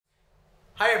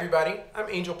Hi everybody, I'm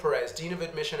Angel Perez, Dean of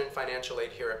Admission and Financial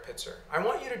Aid here at Pitzer. I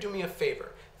want you to do me a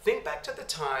favor. Think back to the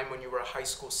time when you were a high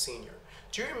school senior.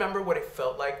 Do you remember what it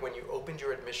felt like when you opened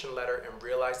your admission letter and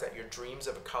realized that your dreams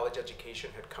of a college education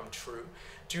had come true?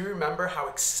 Do you remember how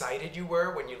excited you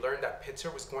were when you learned that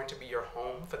Pitzer was going to be your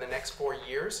home for the next 4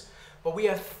 years? Well, we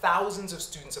have thousands of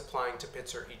students applying to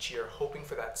Pitzer each year, hoping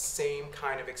for that same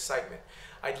kind of excitement.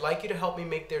 I'd like you to help me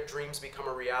make their dreams become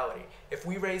a reality. If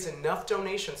we raise enough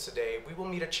donations today, we will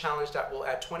meet a challenge that will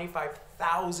add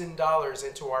 $25,000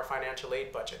 into our financial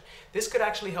aid budget. This could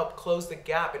actually help close the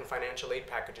gap in financial aid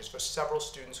packages for several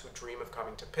students who dream of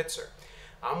coming to Pitzer.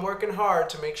 I'm working hard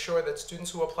to make sure that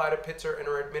students who apply to Pitzer and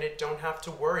are admitted don't have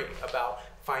to worry about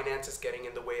finances getting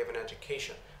in the way of an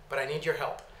education. But I need your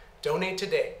help. Donate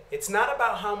today. It's not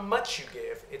about how much you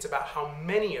give, it's about how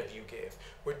many of you give.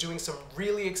 We're doing some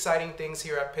really exciting things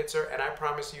here at Pitzer, and I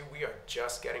promise you we are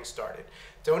just getting started.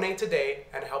 Donate today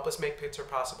and help us make Pitzer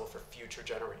possible for future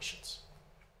generations.